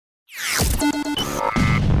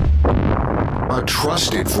a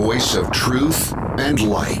trusted voice of truth and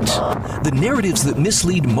light. The narratives that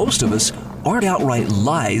mislead most of us aren't outright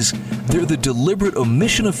lies. They're the deliberate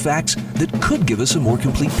omission of facts that could give us a more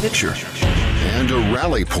complete picture. And a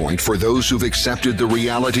rally point for those who've accepted the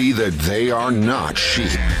reality that they are not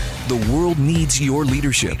sheep. The world needs your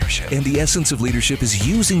leadership, and the essence of leadership is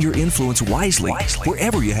using your influence wisely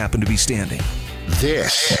wherever you happen to be standing.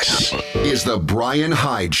 This is The Brian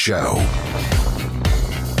Hyde Show.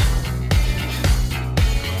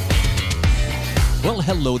 Well,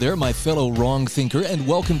 hello there, my fellow wrong thinker, and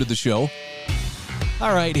welcome to the show.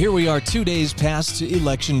 All right, here we are 2 days past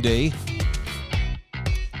Election Day.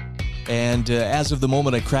 And as of the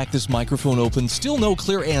moment I crack this microphone open, still no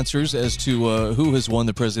clear answers as to who has won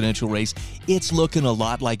the presidential race. It's looking a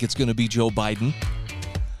lot like it's going to be Joe Biden.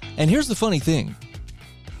 And here's the funny thing.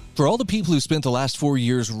 For all the people who spent the last 4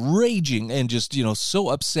 years raging and just, so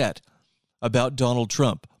upset about Donald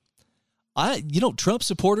Trump, Trump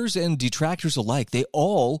supporters and detractors alike, they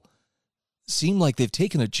all seem like they've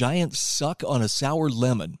taken a giant suck on a sour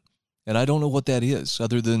lemon. And I don't know what that is,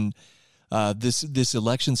 other than this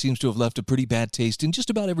election seems to have left a pretty bad taste in just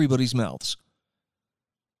about everybody's mouths.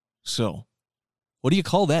 So, what do you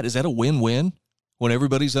call that? Is that a win-win when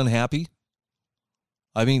everybody's unhappy?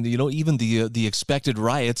 I mean, even the expected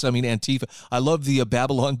riots. I mean, Antifa. I love the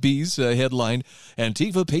Babylon Bees headline.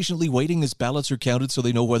 Antifa patiently waiting as ballots are counted so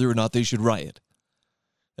they know whether or not they should riot.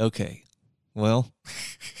 Okay, well,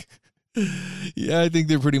 yeah, I think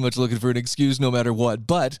they're pretty much looking for an excuse no matter what.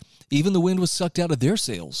 But even the wind was sucked out of their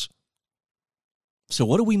sails. So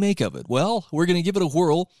what do we make of it? Well, we're going to give it a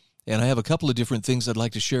whirl, and I have a couple of different things I'd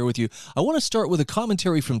like to share with you. I want to start with a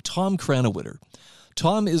commentary from Tom Krannawitter.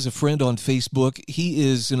 Tom is a friend on Facebook. He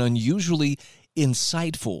is an unusually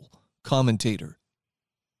insightful commentator.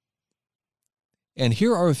 And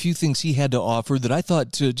here are a few things he had to offer that I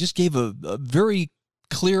thought just gave a very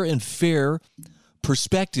clear and fair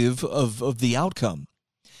perspective of the outcome.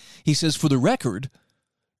 He says, for the record,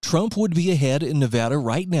 Trump would be ahead in Nevada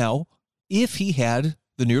right now if he had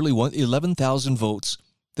the nearly 11,000 votes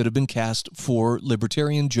that have been cast for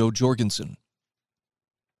Libertarian Jo Jorgensen.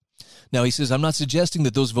 Now, he says, I'm not suggesting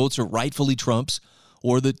that those votes are rightfully Trump's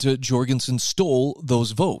or that Jorgensen stole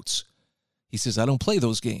those votes. He says, I don't play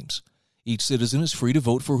those games. Each citizen is free to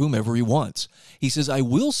vote for whomever he wants. He says, I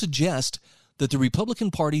will suggest that the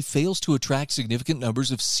Republican Party fails to attract significant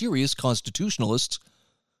numbers of serious constitutionalists,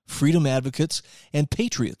 freedom advocates, and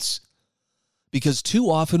patriots, because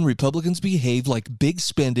too often Republicans behave like big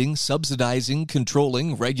spending, subsidizing,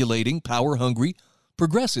 controlling, regulating, power-hungry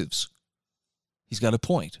progressives. He's got a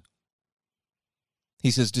point. He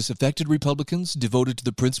says disaffected Republicans devoted to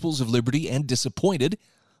the principles of liberty and disappointed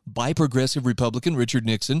by progressive Republican Richard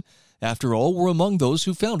Nixon, after all, were among those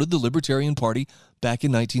who founded the Libertarian Party back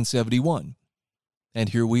in 1971. And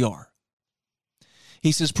here we are.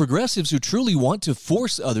 He says progressives who truly want to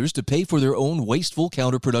force others to pay for their own wasteful,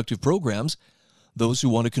 counterproductive programs, those who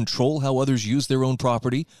want to control how others use their own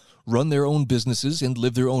property, run their own businesses, and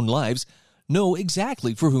live their own lives, know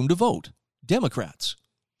exactly for whom to vote: Democrats.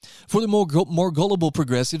 For the more gullible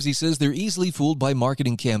progressives, he says they're easily fooled by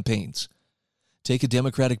marketing campaigns. Take a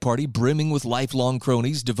Democratic Party brimming with lifelong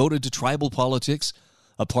cronies devoted to tribal politics,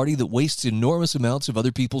 a party that wastes enormous amounts of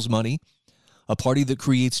other people's money, a party that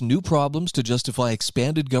creates new problems to justify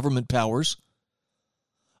expanded government powers,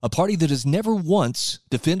 a party that has never once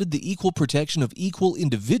defended the equal protection of equal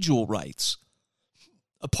individual rights,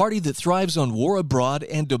 a party that thrives on war abroad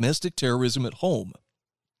and domestic terrorism at home,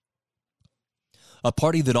 a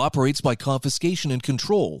party that operates by confiscation and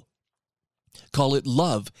control. Call it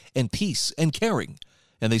love and peace and caring,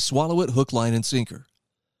 and they swallow it hook, line, and sinker.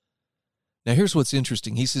 Now here's what's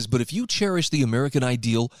interesting. He says, but if you cherish the American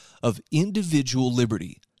ideal of individual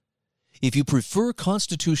liberty, if you prefer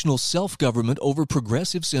constitutional self-government over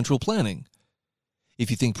progressive central planning,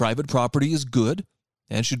 if you think private property is good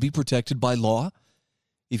and should be protected by law,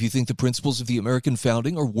 if you think the principles of the American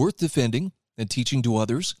founding are worth defending and teaching to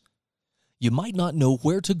others, you might not know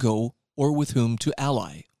where to go or with whom to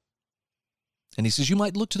ally. And he says you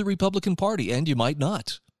might look to the Republican Party, and you might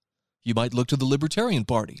not. You might look to the Libertarian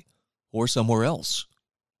Party or somewhere else.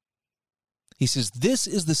 He says this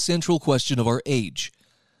is the central question of our age: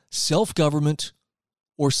 self-government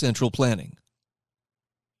or central planning,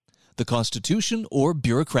 the Constitution or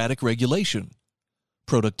bureaucratic regulation,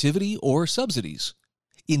 productivity or subsidies,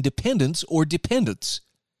 independence or dependence,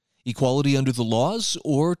 equality under the laws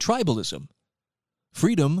or tribalism,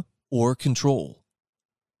 freedom or control.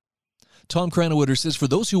 Tom Krannawitter says, for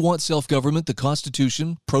those who want self-government, the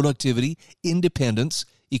Constitution, productivity, independence,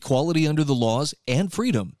 equality under the laws, and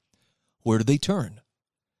freedom, where do they turn?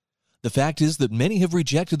 The fact is that many have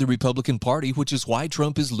rejected the Republican Party, which is why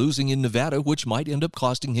Trump is losing in Nevada, which might end up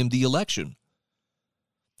costing him the election.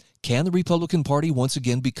 Can the Republican Party once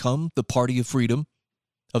again become the party of freedom,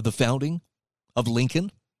 of the founding, of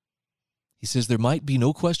Lincoln? He says there might be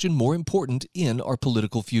no question more important in our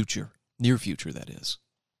political future, near future, that is.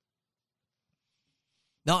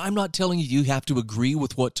 Now, I'm not telling you have to agree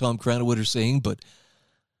with what Tom Krannawitter is saying, but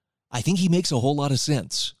I think he makes a whole lot of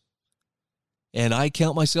sense. And I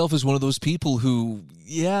count myself as one of those people who,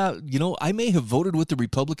 I may have voted with the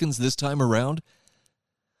Republicans this time around,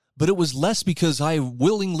 but it was less because I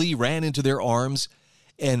willingly ran into their arms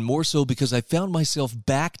and more so because I found myself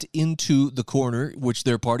backed into the corner which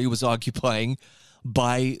their party was occupying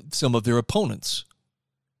by some of their opponents.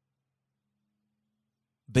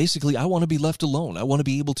 Basically, I want to be left alone. I want to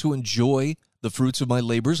be able to enjoy the fruits of my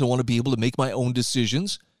labors. I want to be able to make my own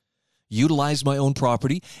decisions, utilize my own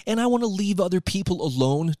property, and I want to leave other people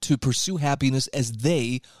alone to pursue happiness as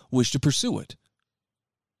they wish to pursue it.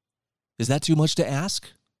 Is that too much to ask?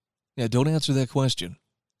 Yeah, don't answer that question.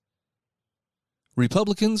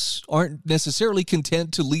 Republicans aren't necessarily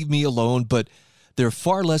content to leave me alone, but they're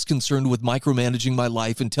far less concerned with micromanaging my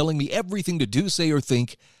life and telling me everything to do, say, or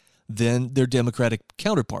think than their Democratic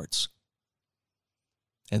counterparts.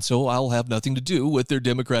 And so I'll have nothing to do with their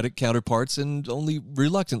Democratic counterparts and only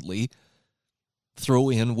reluctantly throw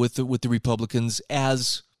in with the Republicans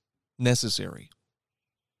as necessary.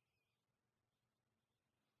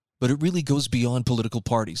 But it really goes beyond political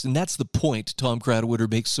parties, and that's the point Tom Krannawitter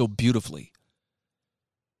makes so beautifully.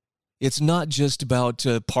 It's not just about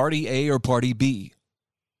Party A or Party B.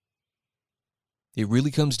 It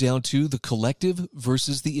really comes down to the collective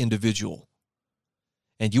versus the individual.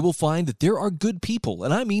 And you will find that there are good people,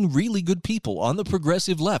 and I mean really good people, on the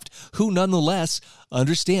progressive left who nonetheless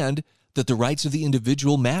understand that the rights of the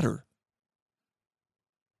individual matter.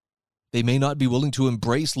 They may not be willing to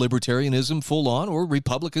embrace libertarianism full on or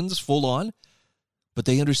Republicans full on, but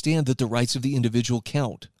they understand that the rights of the individual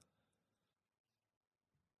count.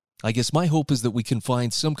 I guess my hope is that we can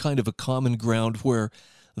find some kind of a common ground where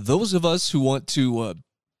those of us who want to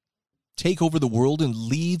take over the world and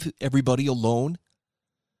leave everybody alone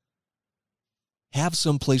have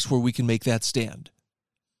some place where we can make that stand.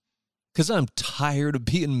 Because I'm tired of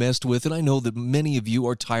being messed with, and I know that many of you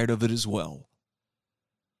are tired of it as well.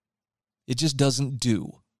 It just doesn't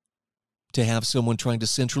do to have someone trying to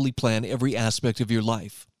centrally plan every aspect of your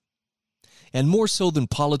life. And more so than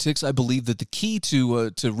politics, I believe that the key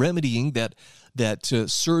to remedying that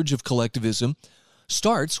surge of collectivism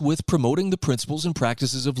starts with promoting the principles and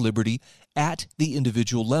practices of liberty at the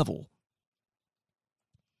individual level.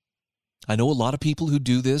 I know a lot of people who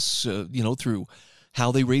do this, through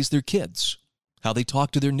how they raise their kids, how they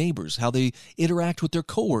talk to their neighbors, how they interact with their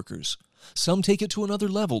coworkers. Some take it to another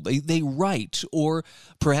level. They write, or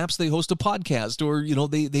perhaps they host a podcast, or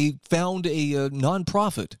they found a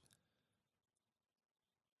nonprofit.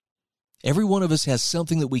 Every one of us has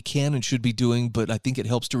something that we can and should be doing, but I think it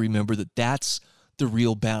helps to remember that that's the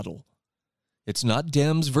real battle. It's not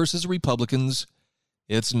Dems versus Republicans.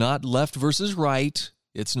 It's not left versus right.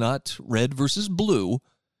 It's not red versus blue.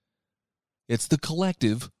 It's the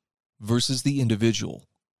collective versus the individual.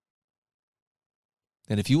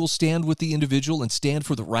 And if you will stand with the individual and stand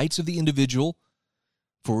for the rights of the individual,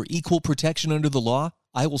 for equal protection under the law,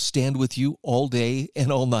 I will stand with you all day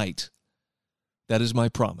and all night. That is my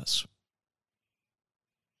promise.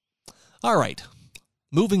 All right,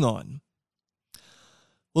 moving on.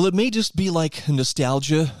 Well, it may just be like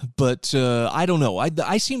nostalgia, but I don't know.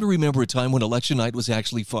 I seem to remember a time when election night was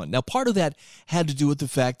actually fun. Now, part of that had to do with the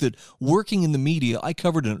fact that working in the media, I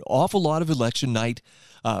covered an awful lot of election night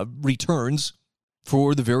returns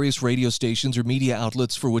for the various radio stations or media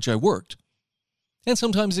outlets for which I worked. And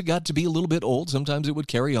sometimes it got to be a little bit old. Sometimes it would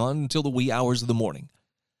carry on until the wee hours of the morning.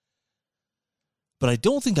 But I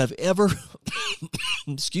don't think I've ever,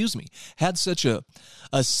 had such a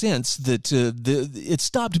sense that it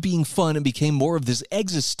stopped being fun and became more of this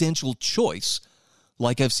existential choice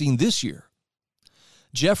like I've seen this year.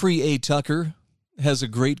 Jeffrey A. Tucker has a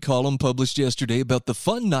great column published yesterday about the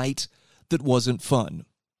fun night that wasn't fun.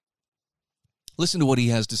 Listen to what he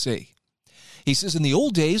has to say. He says, in the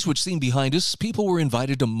old days, which seem behind us, people were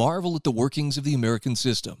invited to marvel at the workings of the American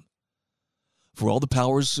system. For all the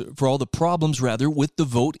problems with the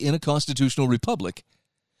vote in a constitutional republic,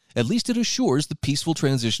 at least it assures the peaceful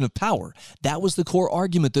transition of power. That was the core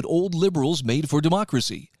argument that old liberals made for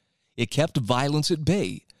democracy. It kept violence at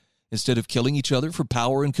bay. Instead of killing each other for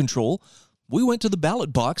power and control, we went to the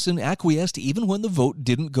ballot box and acquiesced even when the vote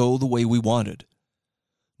didn't go the way we wanted.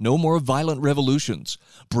 No more violent revolutions.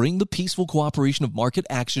 Bring the peaceful cooperation of market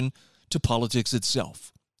action to politics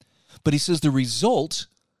itself. But he says the result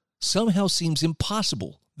somehow seems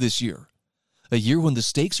impossible this year, a year when the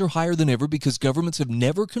stakes are higher than ever because governments have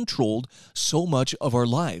never controlled so much of our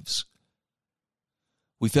lives.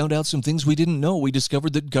 We found out some things we didn't know. We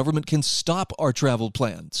discovered that government can stop our travel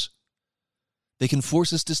plans. They can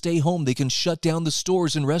force us to stay home. They can shut down the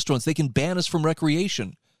stores and restaurants. They can ban us from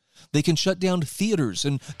recreation. They can shut down theaters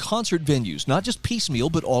and concert venues, not just piecemeal,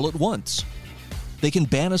 but all at once. They can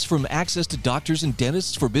ban us from access to doctors and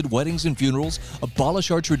dentists, forbid weddings and funerals,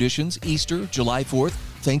 abolish our traditions, Easter, July 4th,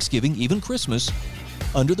 Thanksgiving, even Christmas,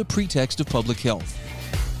 under the pretext of public health.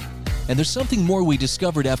 And there's something more we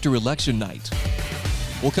discovered after election night.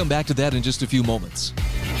 We'll come back to that in just a few moments.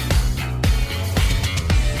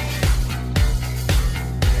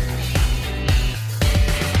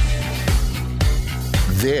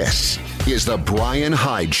 This is The Brian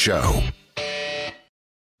Hyde Show.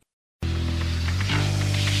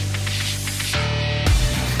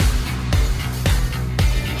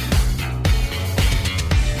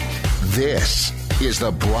 This is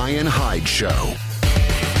The Brian Hyde Show.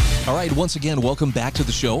 All right, once again, welcome back to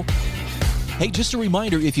the show. Hey, just a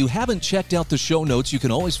reminder, if you haven't checked out the show notes, you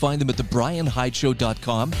can always find them at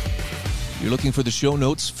thebrianhydeshow.com. You're looking for the show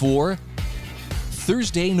notes for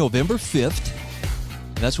Thursday, November 5th.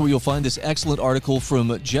 That's where you'll find this excellent article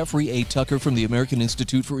from Jeffrey A. Tucker from the American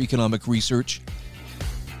Institute for Economic Research.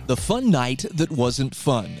 The fun night that wasn't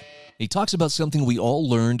fun. He talks about something we all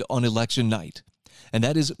learned on election night, and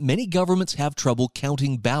that is many governments have trouble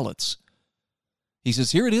counting ballots. He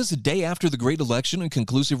says, here it is, the day after the great election, and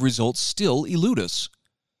conclusive results still elude us.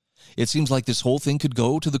 It seems like this whole thing could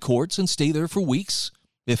go to the courts and stay there for weeks,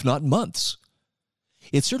 if not months.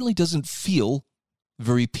 It certainly doesn't feel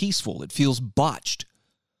very peaceful. It feels botched.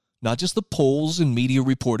 Not just the polls and media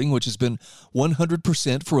reporting, which has been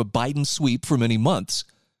 100% for a Biden sweep for many months,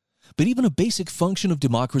 but even a basic function of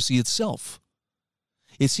democracy itself.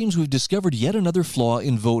 It seems we've discovered yet another flaw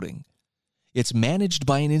in voting. It's managed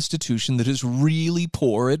by an institution that is really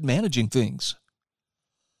poor at managing things.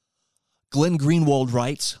 Glenn Greenwald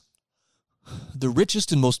writes, the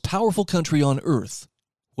richest and most powerful country on earth,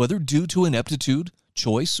 whether due to ineptitude,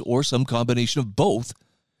 choice, or some combination of both,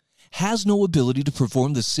 has no ability to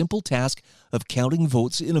perform the simple task of counting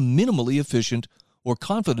votes in a minimally efficient or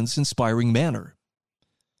confidence-inspiring manner.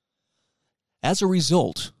 As a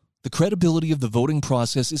result, the credibility of the voting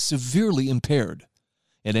process is severely impaired,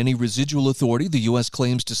 and any residual authority the U.S.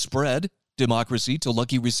 claims to spread democracy to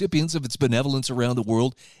lucky recipients of its benevolence around the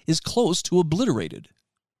world is close to obliterated.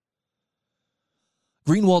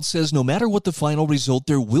 Greenwald says no matter what the final result,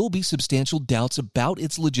 there will be substantial doubts about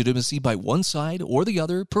its legitimacy by one side or the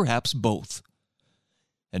other, perhaps both.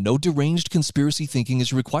 And no deranged conspiracy thinking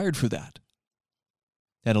is required for that.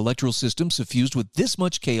 An electoral system suffused with this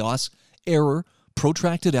much chaos, error,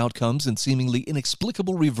 protracted outcomes, and seemingly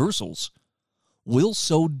inexplicable reversals will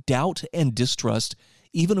sow doubt and distrust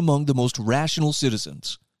even among the most rational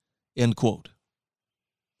citizens. End quote.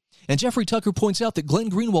 And Jeffrey Tucker points out that Glenn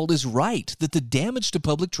Greenwald is right that the damage to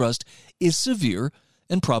public trust is severe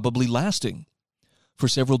and probably lasting. For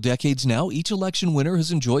several decades now, each election winner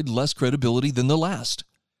has enjoyed less credibility than the last.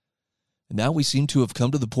 And now we seem to have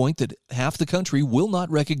come to the point that half the country will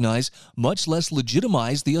not recognize, much less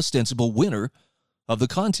legitimize, the ostensible winner of the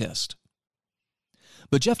contest.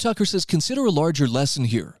 But Jeff Tucker says, consider a larger lesson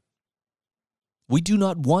here. We do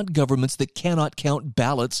not want governments that cannot count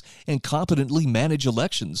ballots and competently manage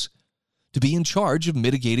elections to be in charge of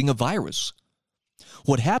mitigating a virus.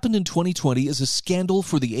 What happened in 2020 is a scandal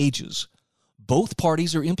for the ages. Both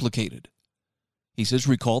parties are implicated. He says,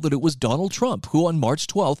 recall that it was Donald Trump who on March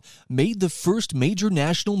 12th made the first major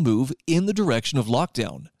national move in the direction of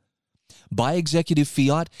lockdown. By executive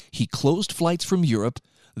fiat, he closed flights from Europe,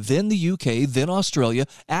 then the UK, then Australia,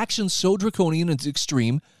 actions so draconian and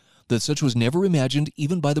extreme that such was never imagined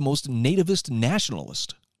even by the most nativist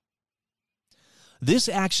nationalist. This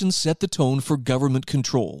action set the tone for government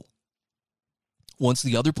control. Once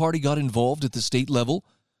the other party got involved at the state level,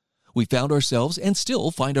 we found ourselves, and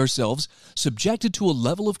still find ourselves, subjected to a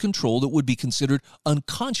level of control that would be considered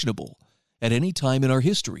unconscionable at any time in our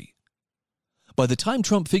history. By the time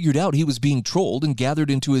Trump figured out he was being trolled and gathered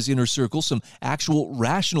into his inner circle some actual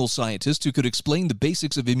rational scientists who could explain the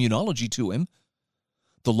basics of immunology to him,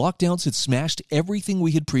 the lockdowns had smashed everything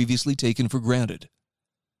we had previously taken for granted.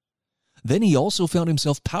 Then he also found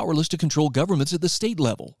himself powerless to control governments at the state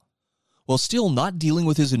level, while still not dealing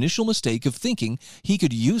with his initial mistake of thinking he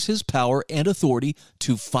could use his power and authority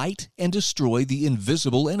to fight and destroy the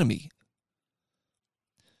invisible enemy.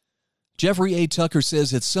 Jeffrey A. Tucker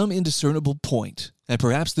says at some indiscernible point, and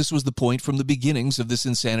perhaps this was the point from the beginnings of this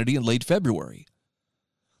insanity in late February,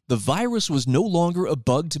 the virus was no longer a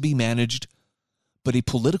bug to be managed, but a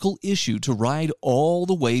political issue to ride all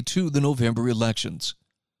the way to the November elections.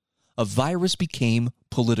 A virus became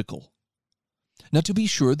political. Now, to be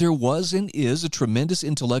sure, there was and is a tremendous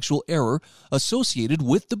intellectual error associated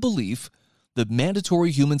with the belief that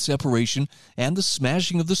mandatory human separation and the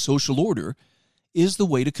smashing of the social order is the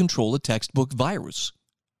way to control a textbook virus.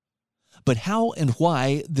 But how and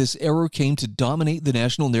why this error came to dominate the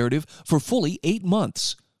national narrative for fully 8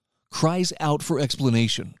 months cries out for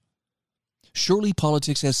explanation. Surely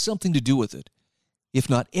politics has something to do with it, if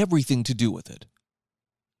not everything to do with it.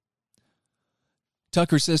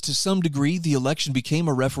 Tucker says to some degree the election became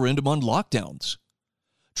a referendum on lockdowns.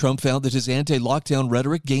 Trump found that his anti-lockdown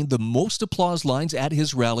rhetoric gained the most applause lines at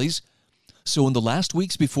his rallies, so in the last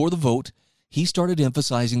weeks before the vote, he started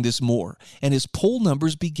emphasizing this more, and his poll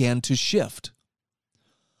numbers began to shift.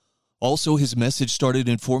 Also, his message started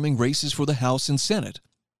informing races for the House and Senate.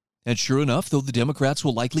 And sure enough, though the Democrats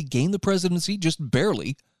will likely gain the presidency just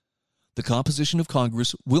barely, the composition of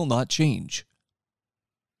Congress will not change.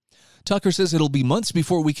 Tucker says it'll be months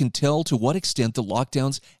before we can tell to what extent the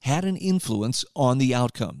lockdowns had an influence on the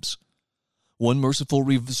outcomes. One merciful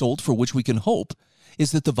result for which we can hope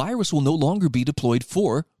is that the virus will no longer be deployed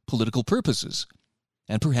for political purposes,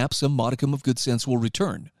 and perhaps some modicum of good sense will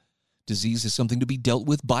return. Disease is something to be dealt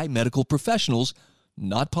with by medical professionals,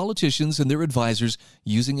 not politicians and their advisors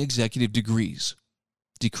using executive decrees.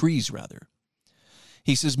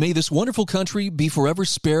 He says, may this wonderful country be forever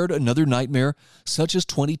spared another nightmare such as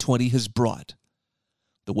 2020 has brought.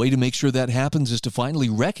 The way to make sure that happens is to finally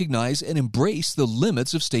recognize and embrace the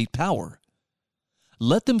limits of state power.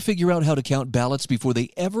 Let them figure out how to count ballots before they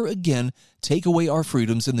ever again take away our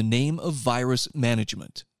freedoms in the name of virus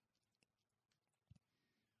management.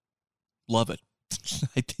 Love it.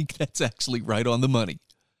 I think that's actually right on the money.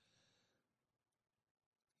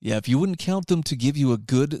 Yeah, if you wouldn't count them to give you a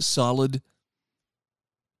good, solid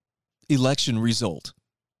election result,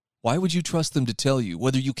 why would you trust them to tell you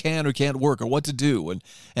whether you can or can't work or what to do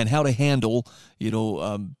and how to handle,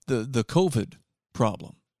 the COVID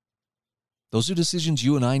problem? Those are decisions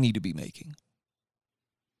you and I need to be making.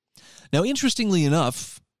 Now, interestingly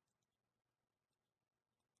enough,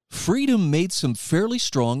 Freedom made some fairly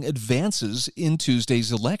strong advances in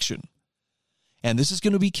Tuesday's election. And this is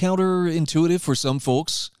going to be counterintuitive for some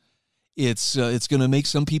folks. It's going to make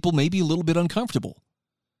some people maybe a little bit uncomfortable.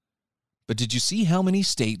 But did you see how many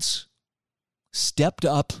states stepped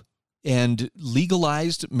up and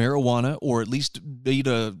legalized marijuana, or at least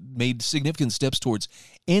made significant steps towards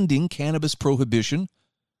ending cannabis prohibition?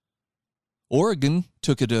 Oregon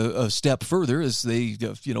took it a step further, as they,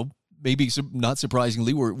 maybe not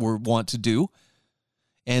surprisingly, were want to do.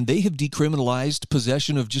 And they have decriminalized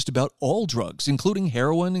possession of just about all drugs, including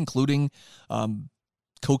heroin, including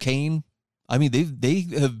cocaine. I mean, they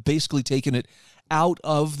have basically taken it out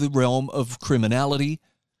of the realm of criminality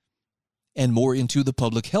and more into the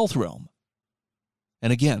public health realm.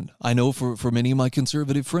 And again, I know for many of my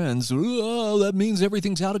conservative friends, that means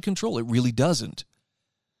everything's out of control. It really doesn't.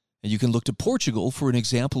 And you can look to Portugal for an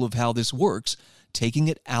example of how this works, taking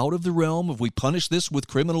it out of the realm of we punish this with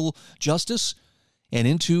criminal justice and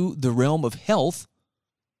into the realm of health,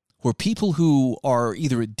 where people who are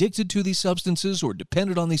either addicted to these substances or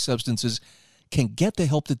dependent on these substances can get the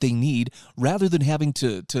help that they need rather than having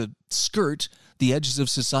to skirt the edges of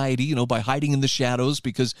society, by hiding in the shadows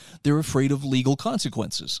because they're afraid of legal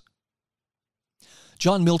consequences.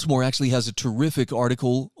 John Miltimore actually has a terrific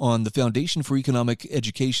article on the Foundation for Economic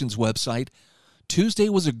Education's website. Tuesday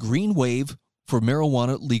was a green wave for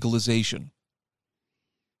marijuana legalization.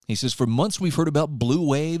 He says, for months we've heard about blue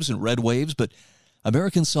waves and red waves, but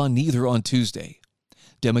Americans saw neither on Tuesday.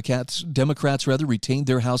 Democrats retained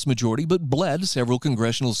their House majority, but bled several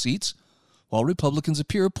congressional seats, while Republicans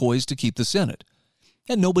appear poised to keep the Senate.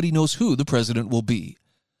 And nobody knows who the president will be.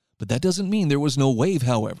 But that doesn't mean there was no wave,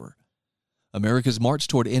 however. America's march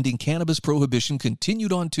toward ending cannabis prohibition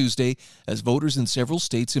continued on Tuesday as voters in several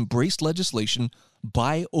states embraced legislation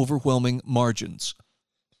by overwhelming margins.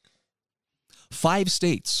 5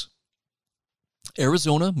 states,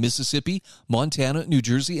 Arizona, Mississippi, Montana, New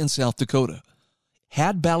Jersey, and South Dakota,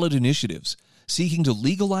 had ballot initiatives seeking to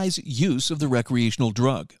legalize use of the recreational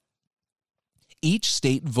drug. Each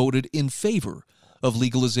state voted in favor of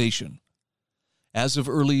legalization. As of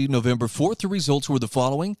early November 4th, the results were the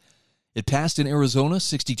following. It passed in Arizona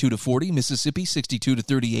 62-40, Mississippi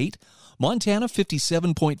 62-38, Montana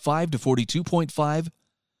 57.5 to 42.5,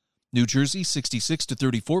 New Jersey 66 to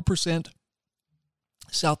 34%,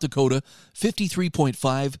 South Dakota,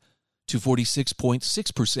 53.5 to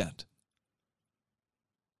 46.6%.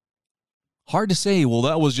 Hard to say, well,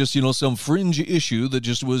 that was just, some fringe issue that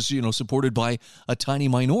just was, supported by a tiny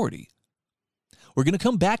minority. We're going to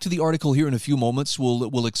come back to the article here in a few moments.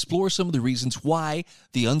 We'll explore some of the reasons why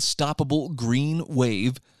the unstoppable green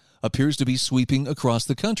wave appears to be sweeping across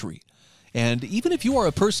the country. And even if you are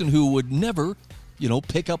a person who would never,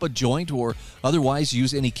 pick up a joint or otherwise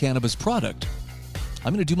use any cannabis product,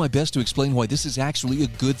 I'm going to do my best to explain why this is actually a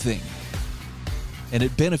good thing. And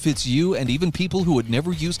it benefits you and even people who would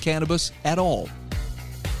never use cannabis at all.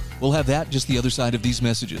 We'll have that just the other side of these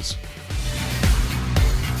messages.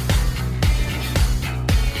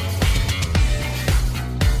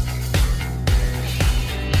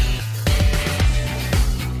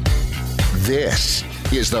 This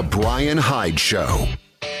is The Brian Hyde Show.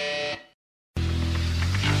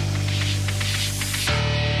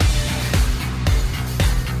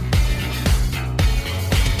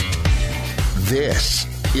 This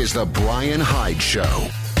is The Brian Hyde Show.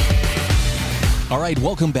 All right,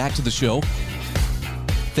 welcome back to the show.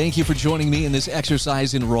 Thank you for joining me in this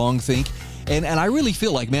exercise in Wrong Think. And I really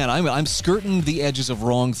feel like, man, I'm skirting the edges of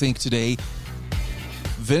Wrong Think today,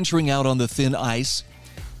 venturing out on the thin ice,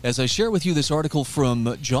 as I share with you this article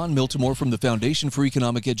from John Miltimore from the Foundation for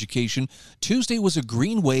Economic Education. Tuesday was a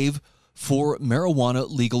green wave for marijuana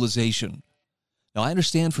legalization. Now, I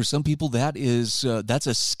understand for some people that's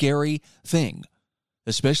a scary thing,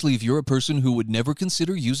 especially if you're a person who would never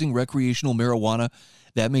consider using recreational marijuana.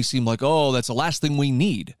 That may seem like, oh, that's the last thing we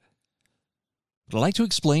need. But I'd like to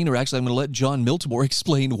explain, or actually I'm going to let John Miltimore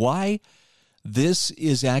explain why this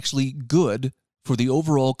is actually good for the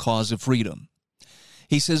overall cause of freedom.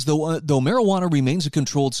 He says, though marijuana remains a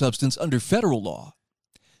controlled substance under federal law,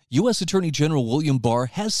 U.S. Attorney General William Barr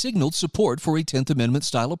has signaled support for a 10th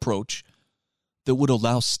Amendment-style approach that would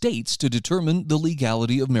allow states to determine the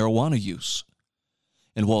legality of marijuana use.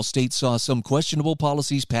 And while states saw some questionable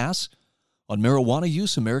policies pass on marijuana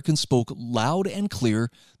use, Americans spoke loud and clear.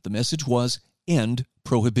 The message was end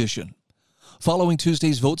prohibition. Following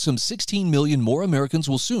Tuesday's vote, some 16 million more Americans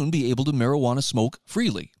will soon be able to marijuana smoke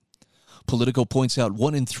freely. Politico points out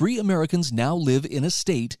 1 in 3 Americans now live in a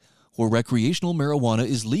state where recreational marijuana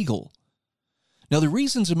is legal. Now, the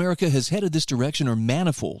reasons America has headed this direction are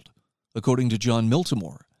manifold, according to John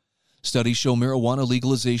Miltimore. Studies show marijuana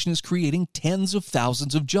legalization is creating tens of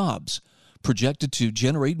thousands of jobs, projected to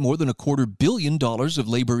generate more than $250 million of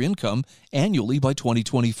labor income annually by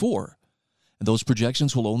 2024. And those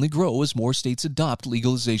projections will only grow as more states adopt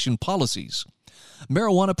legalization policies.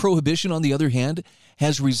 Marijuana prohibition, on the other hand,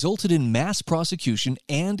 has resulted in mass prosecution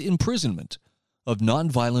and imprisonment of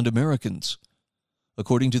nonviolent Americans.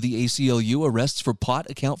 According to the ACLU, arrests for pot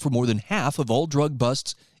account for more than half of all drug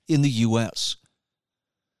busts in the U.S.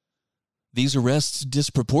 These arrests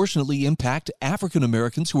disproportionately impact African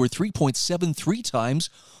Americans, who are 3.73 times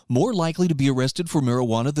more likely to be arrested for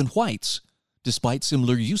marijuana than whites, despite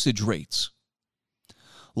similar usage rates.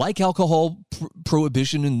 Like alcohol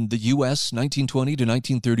prohibition in the U.S. 1920 to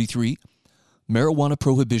 1933, marijuana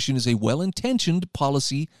prohibition is a well-intentioned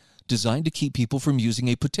policy designed to keep people from using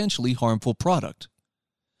a potentially harmful product.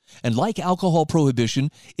 And like alcohol prohibition,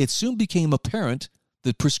 it soon became apparent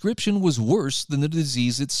that prescription was worse than the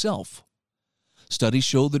disease itself. Studies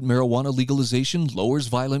show that marijuana legalization lowers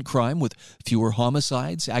violent crime with fewer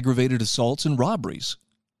homicides, aggravated assaults, and robberies.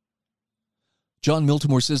 John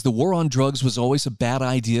Miltimore says the war on drugs was always a bad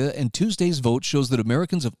idea, and Tuesday's vote shows that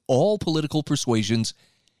Americans of all political persuasions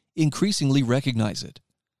increasingly recognize it.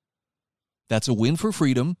 That's a win for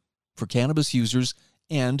freedom, for cannabis users,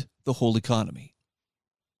 and the whole economy.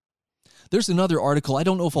 There's another article. I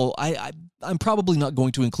don't know if I'm probably not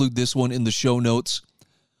going to include this one in the show notes,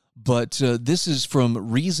 but this is from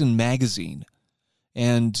Reason Magazine,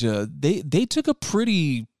 and they took a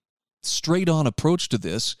pretty straight-on approach to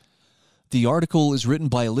this. The article is written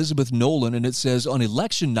by Elizabeth Nolan, and it says, on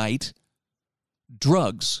election night,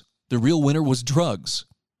 drugs. The real winner was drugs.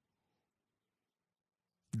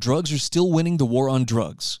 Drugs are still winning the war on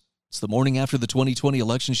drugs. It's the morning after the 2020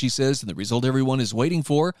 election, she says, and the result everyone is waiting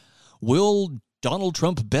for. Will Donald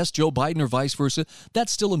Trump best Joe Biden or vice versa?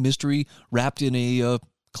 That's still a mystery wrapped in a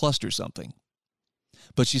cluster something.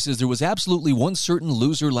 But she says there was absolutely one certain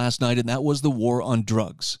loser last night, and that was the war on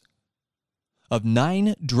drugs. Of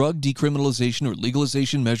 9 drug decriminalization or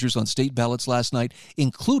legalization measures on state ballots last night,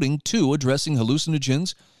 including 2 addressing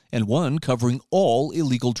hallucinogens and 1 covering all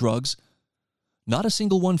illegal drugs, not a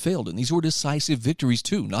single one failed, and these were decisive victories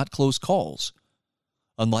too, not close calls.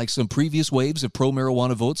 Unlike some previous waves of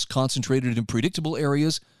pro-marijuana votes concentrated in predictable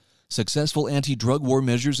areas, successful anti-drug war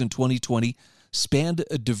measures in 2020 spanned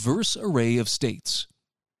a diverse array of states.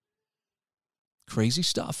 Crazy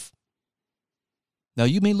stuff. Now,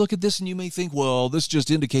 you may look at this and you may think, well, this just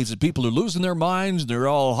indicates that people are losing their minds. They're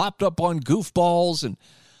all hopped up on goofballs. And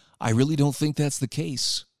I really don't think that's the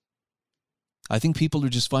case. I think people are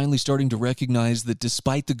just finally starting to recognize that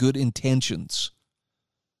despite the good intentions,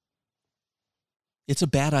 it's a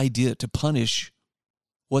bad idea to punish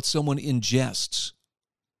what someone ingests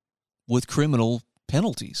with criminal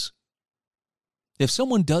penalties. If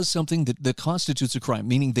someone does something that constitutes a crime,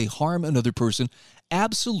 meaning they harm another person,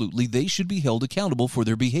 absolutely they should be held accountable for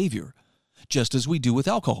their behavior, just as we do with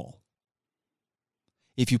alcohol.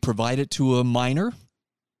 If you provide it to a minor,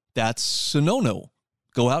 that's a no-no.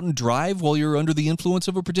 Go out and drive while you're under the influence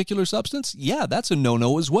of a particular substance? Yeah, that's a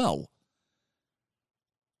no-no as well.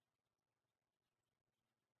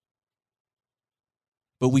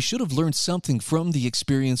 But we should have learned something from the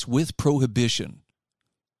experience with prohibition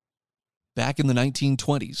back in the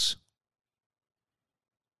 1920s.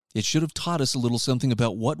 It should have taught us a little something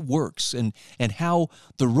about what works and how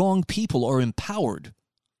the wrong people are empowered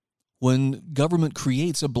when government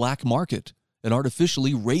creates a black market and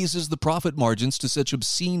artificially raises the profit margins to such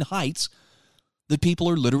obscene heights that people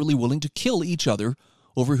are literally willing to kill each other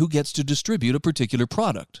over who gets to distribute a particular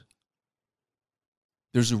product.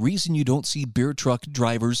 There's a reason you don't see beer truck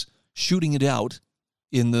drivers shooting it out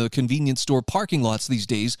in the convenience store parking lots these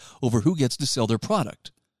days over who gets to sell their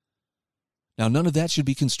product. Now, none of that should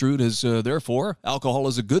be construed as, therefore, alcohol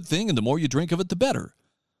is a good thing and the more you drink of it, the better.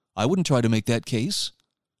 I wouldn't try to make that case.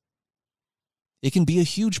 It can be a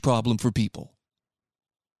huge problem for people.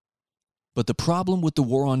 But the problem with the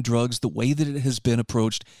war on drugs, the way that it has been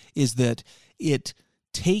approached, is that it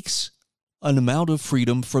takes an amount of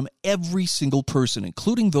freedom from every single person,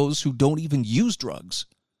 including those who don't even use drugs,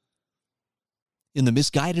 in the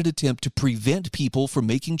misguided attempt to prevent people from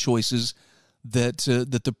making choices that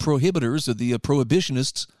the prohibitors or the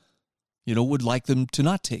prohibitionists, would like them to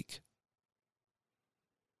not take.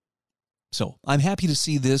 So I'm happy to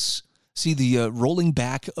see this, the rolling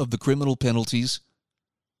back of the criminal penalties.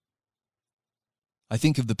 I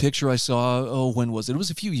think of the picture I saw, when was it? It was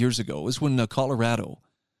a few years ago. It was when Colorado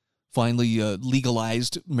finally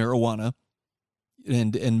legalized marijuana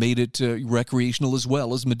and made it recreational as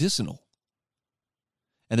well as medicinal.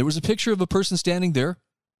 And there was a picture of a person standing there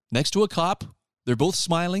next to a cop. They're both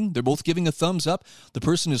smiling. They're both giving a thumbs up. The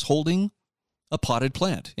person is holding a potted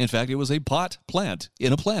plant. In fact, it was a pot plant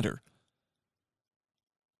in a planter.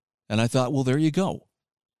 And I thought, well, there you go.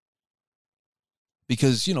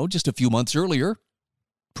 Because, just a few months earlier,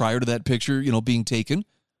 prior to that picture, being taken,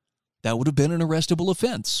 that would have been an arrestable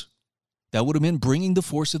offense. That would have been bringing the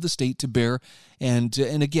force of the state to bear. And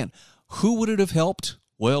again, who would it have helped?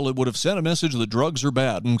 Well, it would have sent a message that drugs are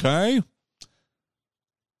bad, okay?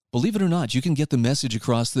 Believe it or not, you can get the message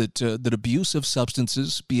across that abuse of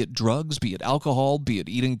substances, be it drugs, be it alcohol, be it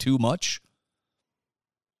eating too much,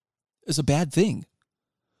 is a bad thing.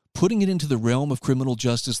 Putting it into the realm of criminal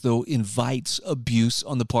justice, though, invites abuse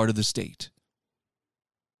on the part of the state.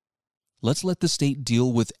 Let's let the state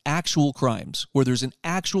deal with actual crimes where there's an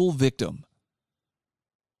actual victim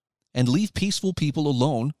and leave peaceful people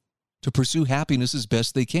alone to pursue happiness as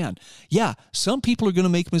best they can. Yeah, some people are going to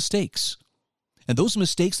make mistakes. And those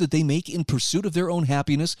mistakes that they make in pursuit of their own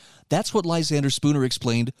happiness, that's what Lysander Spooner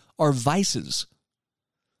explained, are vices.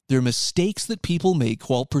 They're mistakes that people make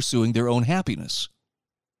while pursuing their own happiness.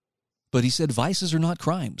 But he said vices are not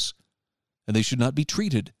crimes, and they should not be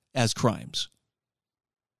treated as crimes.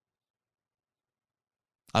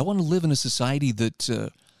 I want to live in a society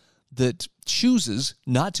that chooses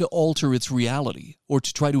not to alter its reality or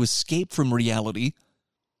to try to escape from reality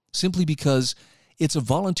simply because it's a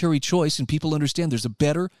voluntary choice and people understand there's a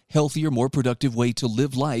better, healthier, more productive way to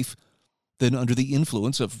live life than under the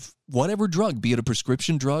influence of whatever drug, be it a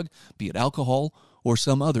prescription drug, be it alcohol, or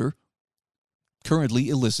some other currently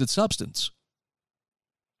illicit substance.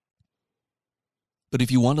 But if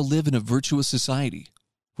you want to live in a virtuous society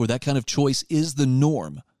where that kind of choice is the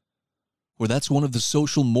norm, where that's one of the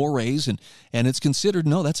social mores, and it's considered,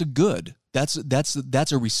 no, that's a good,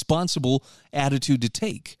 that's a responsible attitude to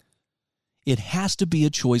take. It has to be a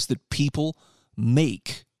choice that people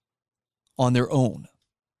make on their own.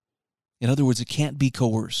 In other words, it can't be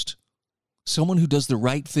coerced. Someone who does the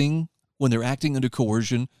right thing when they're acting under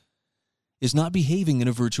coercion is not behaving in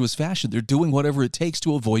a virtuous fashion. They're doing whatever it takes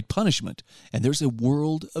to avoid punishment. And there's a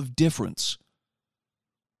world of difference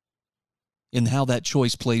in how that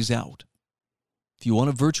choice plays out. If you want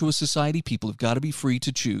a virtuous society, people have got to be free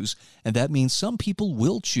to choose, and that means some people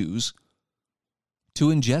will choose to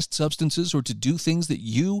ingest substances or to do things that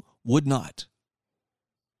you would not.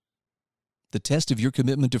 The test of your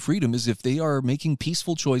commitment to freedom is if they are making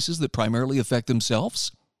peaceful choices that primarily affect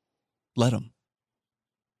themselves, let them.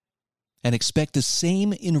 And expect the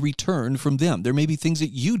same in return from them. There may be things that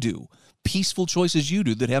you do, peaceful choices you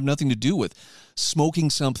do that have nothing to do with smoking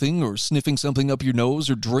something or sniffing something up your nose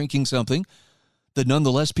or drinking something, that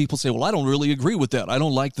nonetheless people say, well, I don't really agree with that. I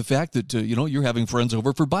don't like the fact that, you're having friends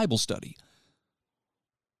over for Bible study.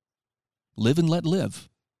 Live and let live.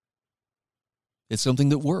 It's something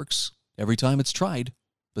that works every time it's tried,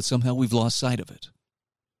 but somehow we've lost sight of it.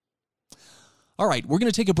 All right, we're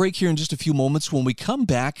going to take a break here in just a few moments. When we come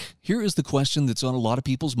back, here is the question that's on a lot of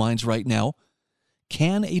people's minds right now.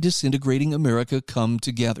 Can a disintegrating America come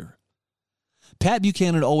together? Pat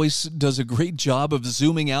Buchanan always does a great job of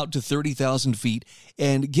zooming out to 30,000 feet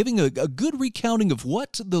and giving a good recounting of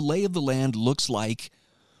what the lay of the land looks like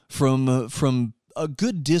from a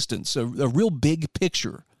good distance, a real big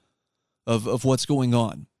picture of what's going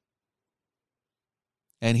on.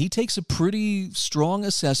 And he takes a pretty strong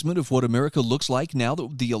assessment of what America looks like now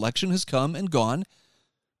that the election has come and gone,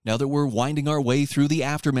 now that we're winding our way through the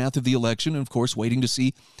aftermath of the election and, of course, waiting to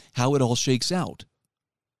see how it all shakes out.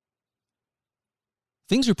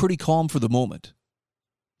 Things are pretty calm for the moment,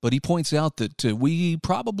 but he points out that we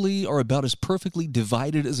probably are about as perfectly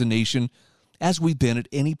divided as a nation as we've been at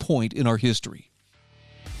any point in our history.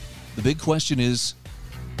 The big question is,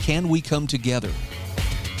 can we come together?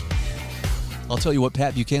 I'll tell you what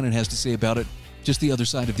Pat Buchanan has to say about it just the other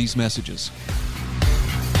side of these messages.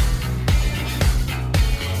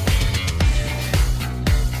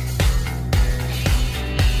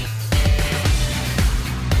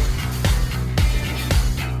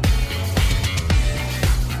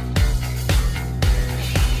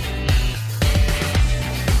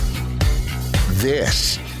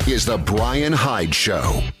 This is The Bryan Hyde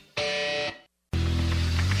Show.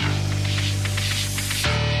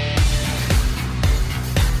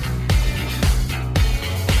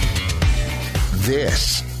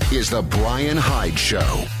 This is The Bryan Hyde Show.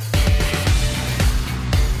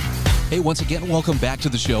 Hey, once again, welcome back to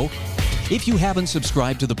the show. If you haven't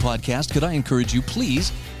subscribed to the podcast, could I encourage you,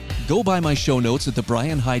 please go by my show notes at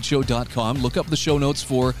thebryanhydeshow.com. Look up the show notes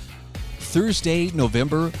for Thursday,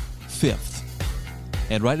 November 5th.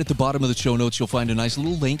 And right at the bottom of the show notes, you'll find a nice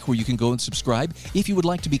little link where you can go and subscribe if you would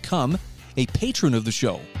like to become a patron of the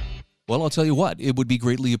show. Well, I'll tell you what, it would be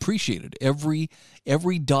greatly appreciated. Every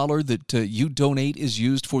dollar that you donate is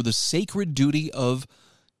used for the sacred duty of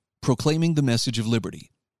proclaiming the message of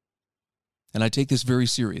liberty. And I take this very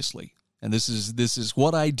seriously. And this is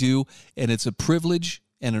what I do, and it's a privilege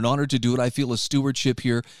and an honor to do it. I feel a stewardship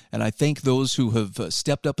here, and I thank those who have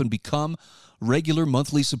stepped up and become regular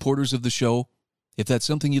monthly supporters of the show. If that's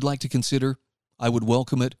something you'd like to consider, I would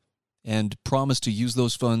welcome it and promise to use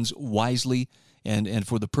those funds wisely and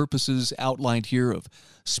for the purposes outlined here of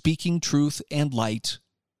speaking truth and light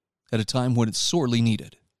at a time when it's sorely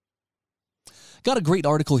needed. Got a great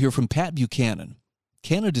article here from Pat Buchanan.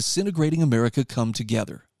 Can a disintegrating America come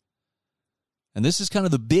together? And this is kind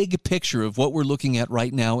of the big picture of what we're looking at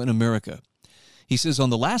right now in America. He says, on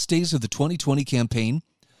the last days of the 2020 campaign,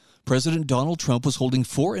 President Donald Trump was holding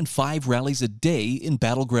 4 and 5 rallies a day in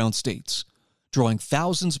battleground states, drawing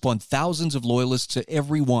thousands upon thousands of loyalists to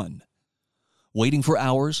every one. Waiting for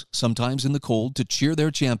hours, sometimes in the cold, to cheer their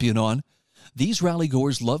champion on, these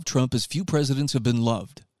rallygoers love Trump as few presidents have been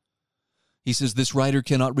loved. He says this writer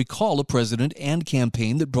cannot recall a president and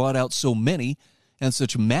campaign that brought out so many and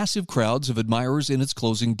such massive crowds of admirers in its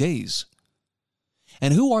closing days.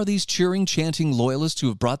 And who are these cheering, chanting loyalists who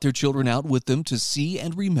have brought their children out with them to see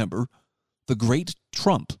and remember the great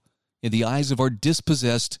Trump in the eyes of our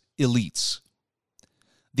dispossessed elites?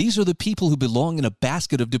 These are the people who belong in a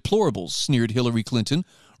basket of deplorables, sneered Hillary Clinton,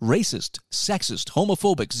 racist, sexist,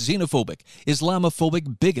 homophobic, xenophobic,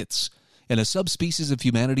 Islamophobic bigots, and a subspecies of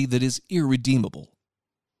humanity that is irredeemable.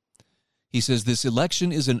 He says this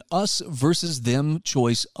election is an us versus them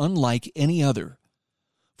choice unlike any other,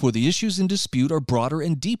 for the issues in dispute are broader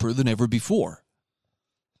and deeper than ever before.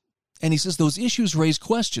 And he says those issues raise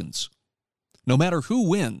questions. No matter who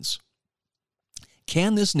wins,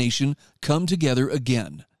 can this nation come together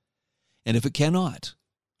again? And if it cannot,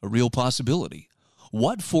 a real possibility,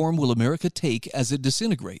 what form will America take as it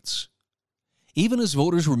disintegrates? Even as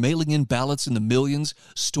voters were mailing in ballots in the millions,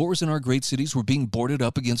 stores in our great cities were being boarded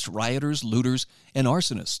up against rioters, looters, and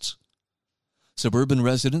arsonists. Suburban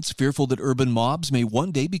residents, fearful that urban mobs may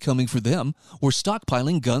one day be coming for them, were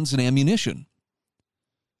stockpiling guns and ammunition.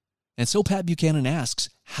 And so Pat Buchanan asks,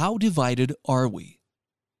 how divided are we?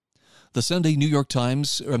 The New York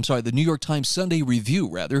Times Sunday Review,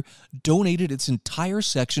 donated its entire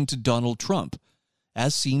section to Donald Trump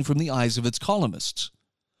as seen from the eyes of its columnists.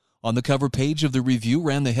 On the cover page of the Review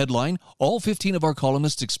ran the headline, "All 15 of our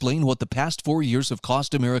columnists explain what the past 4 years have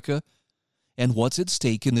cost America and what's at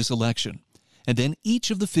stake in this election." And then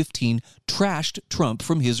each of the 15 trashed Trump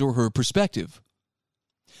from his or her perspective.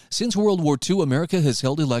 Since World War II, America has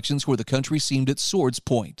held elections where the country seemed at sword's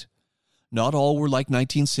point. Not all were like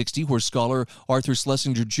 1960, where scholar Arthur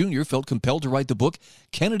Schlesinger Jr. felt compelled to write the book,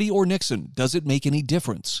 "Kennedy or Nixon, Does It Make Any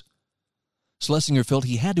Difference?" Schlesinger felt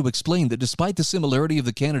he had to explain that despite the similarity of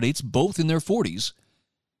the candidates, both in their 40s,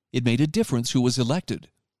 it made a difference who was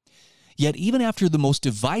elected. Yet even after the most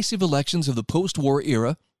divisive elections of the post-war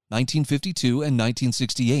era, 1952 and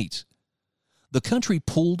 1968, the country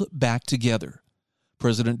pulled back together.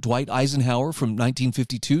 President Dwight Eisenhower from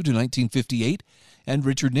 1952 to 1958 and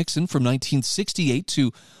Richard Nixon from 1968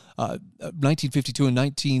 to 1952 and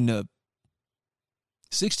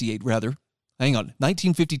 1968 rather. Hang on,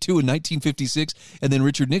 1952 and 1956, and then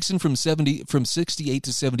Richard Nixon from 68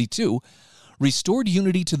 to 72 restored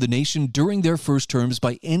unity to the nation during their first terms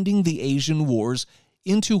by ending the Asian wars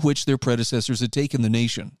into which their predecessors had taken the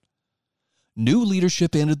nation. New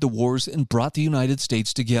leadership ended the wars and brought the United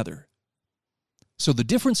States together. So the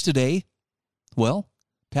difference today, well,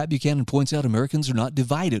 Pat Buchanan points out Americans are not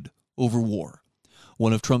divided over war.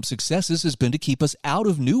 One of Trump's successes has been to keep us out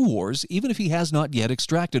of new wars, even if he has not yet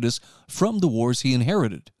extracted us from the wars he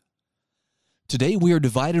inherited. Today we are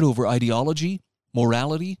divided over ideology,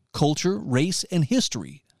 morality, culture, race, and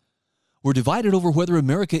history. We're divided over whether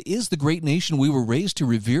America is the great nation we were raised to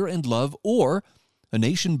revere and love, or a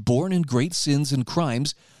nation born in great sins and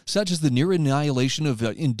crimes, such as the near annihilation of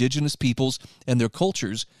indigenous peoples and their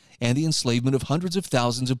cultures and the enslavement of hundreds of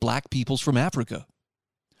thousands of black peoples from Africa.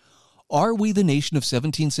 Are we the nation of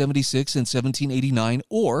 1776 and 1789,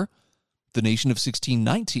 or the nation of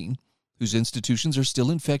 1619, whose institutions are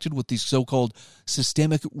still infected with the so-called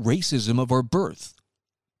systemic racism of our birth?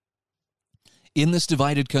 In this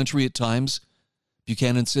divided country at times,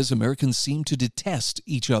 Buchanan says Americans seem to detest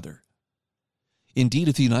each other. Indeed,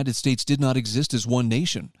 if the United States did not exist as one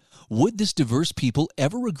nation, would this diverse people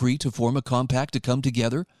ever agree to form a compact to come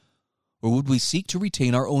together, or would we seek to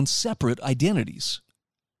retain our own separate identities?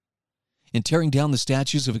 In tearing down the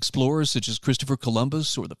statues of explorers such as Christopher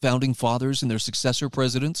Columbus or the Founding Fathers and their successor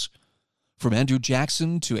presidents, from Andrew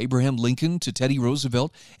Jackson to Abraham Lincoln to Teddy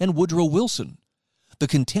Roosevelt and Woodrow Wilson, the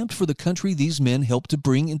contempt for the country these men helped to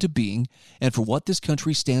bring into being and for what this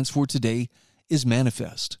country stands for today is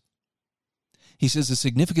manifest. He says a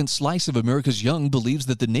significant slice of America's young believes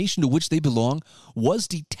that the nation to which they belong was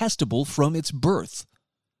detestable from its birth,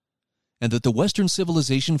 and that the Western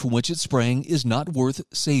civilization from which it sprang is not worth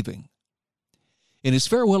saving. In his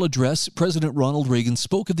farewell address, President Ronald Reagan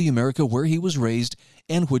spoke of the America where he was raised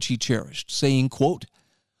and which he cherished, saying, quote,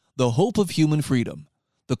 "The hope of human freedom,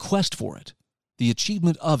 the quest for it, the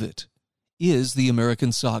achievement of it, is the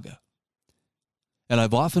American saga. And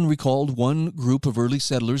I've often recalled one group of early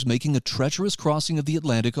settlers making a treacherous crossing of the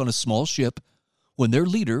Atlantic on a small ship when their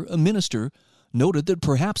leader, a minister, noted that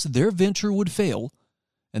perhaps their venture would fail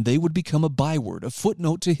and they would become a byword, a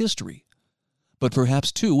footnote to history. But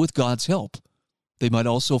perhaps, too, with God's help, they might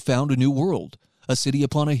also found a new world, a city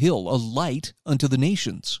upon a hill, a light unto the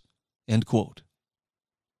nations." End quote.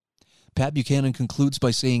 Pat Buchanan concludes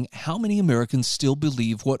by saying, how many Americans still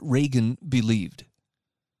believe what Reagan believed?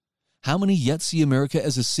 How many yet see America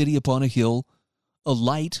as a city upon a hill, a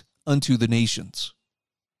light unto the nations?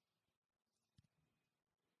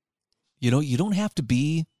 You don't have to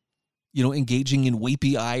be, engaging in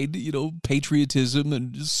weepy-eyed, patriotism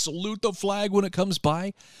and just salute the flag when it comes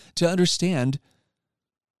by to understand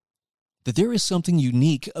that there is something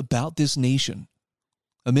unique about this nation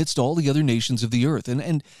amidst all the other nations of the earth.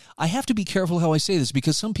 And I have to be careful how I say this,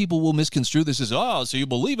 because some people will misconstrue this as, so you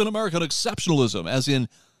believe in American exceptionalism, as in,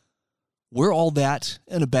 we're all that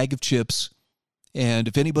and a bag of chips, and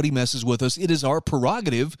if anybody messes with us, it is our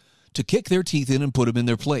prerogative to kick their teeth in and put them in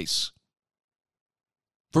their place.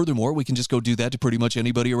 Furthermore, we can just go do that to pretty much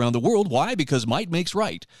anybody around the world. Why? Because might makes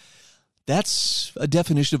right. That's a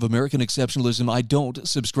definition of American exceptionalism I don't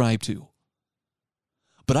subscribe to.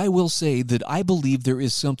 But I will say that I believe there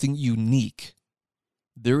is something unique.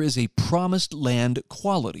 There is a promised land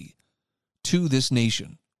quality to this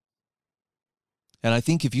nation. And I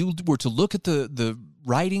think if you were to look at the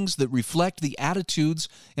writings that reflect the attitudes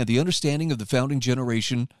and the understanding of the founding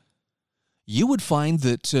generation, you would find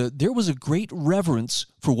that there was a great reverence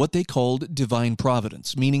for what they called divine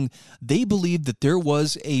providence, meaning they believed that there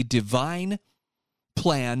was a divine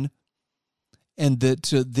plan and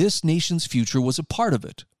that this nation's future was a part of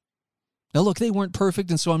it. Now, look, they weren't perfect,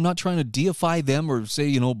 and so I'm not trying to deify them or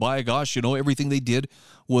say, by gosh, everything they did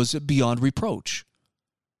was beyond reproach.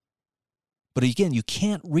 But again, you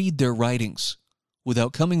can't read their writings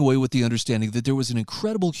without coming away with the understanding that there was an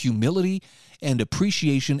incredible humility and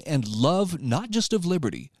appreciation and love, not just of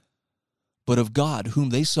liberty, but of God,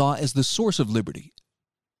 whom they saw as the source of liberty.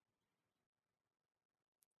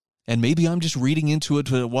 And maybe I'm just reading into it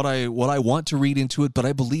what I want to read into it, but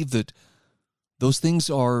I believe that those things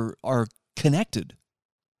are connected.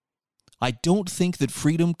 I don't think that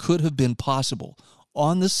freedom could have been possible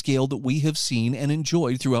on the scale that we have seen and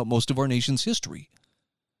enjoyed throughout most of our nation's history,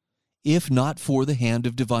 if not for the hand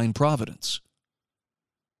of divine providence.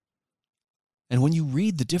 And when you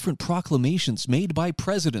read the different proclamations made by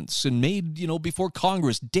presidents and made, before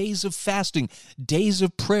Congress, days of fasting, days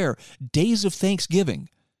of prayer, days of thanksgiving,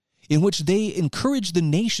 in which they encourage the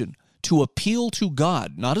nation to appeal to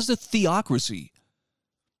God, not as a theocracy,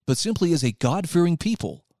 but simply as a God-fearing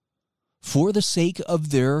people, for the sake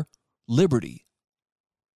of their liberty,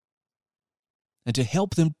 and to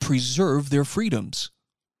help them preserve their freedoms.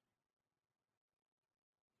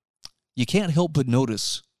 You can't help but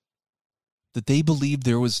notice that they believed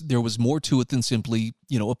there was more to it than simply,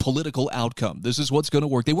 a political outcome. This is what's going to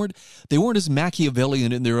work. They weren't as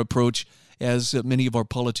Machiavellian in their approach as many of our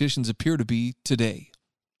politicians appear to be today.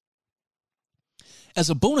 As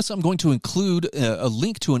a bonus, I'm going to include a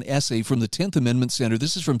link to an essay from the 10th Amendment Center.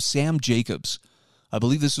 This is from Sam Jacobs. I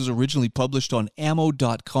believe this was originally published on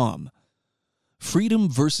ammo.com. Freedom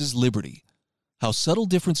versus Liberty: How Subtle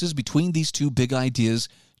Differences Between These Two Big Ideas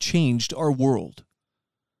Changed Our World.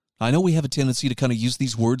 I know we have a tendency to kind of use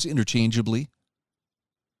these words interchangeably,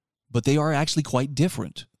 but they are actually quite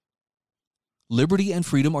different. Liberty and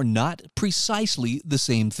freedom are not precisely the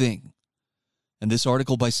same thing. And this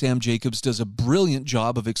article by Sam Jacobs does a brilliant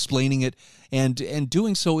job of explaining it and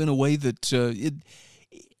doing so in a way that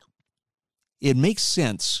it makes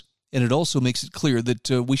sense, and it also makes it clear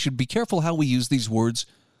that we should be careful how we use these words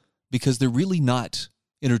because they're really not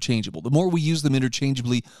interchangeable. The more we use them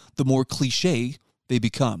interchangeably, the more cliche they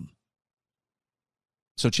become.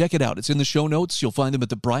 So check it out. It's in the show notes. You'll find them at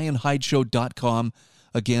thebrianhydeshow.com.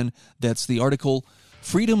 Again, that's the article,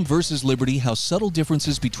 Freedom versus Liberty: How Subtle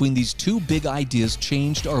Differences Between These Two Big Ideas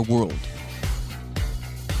Changed Our World.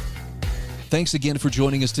 Thanks again for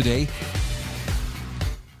joining us today.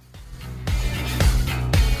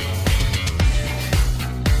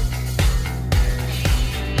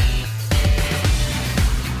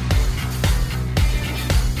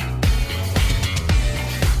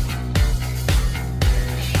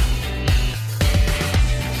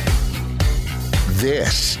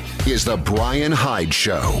 This is The Brian Hyde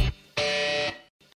Show.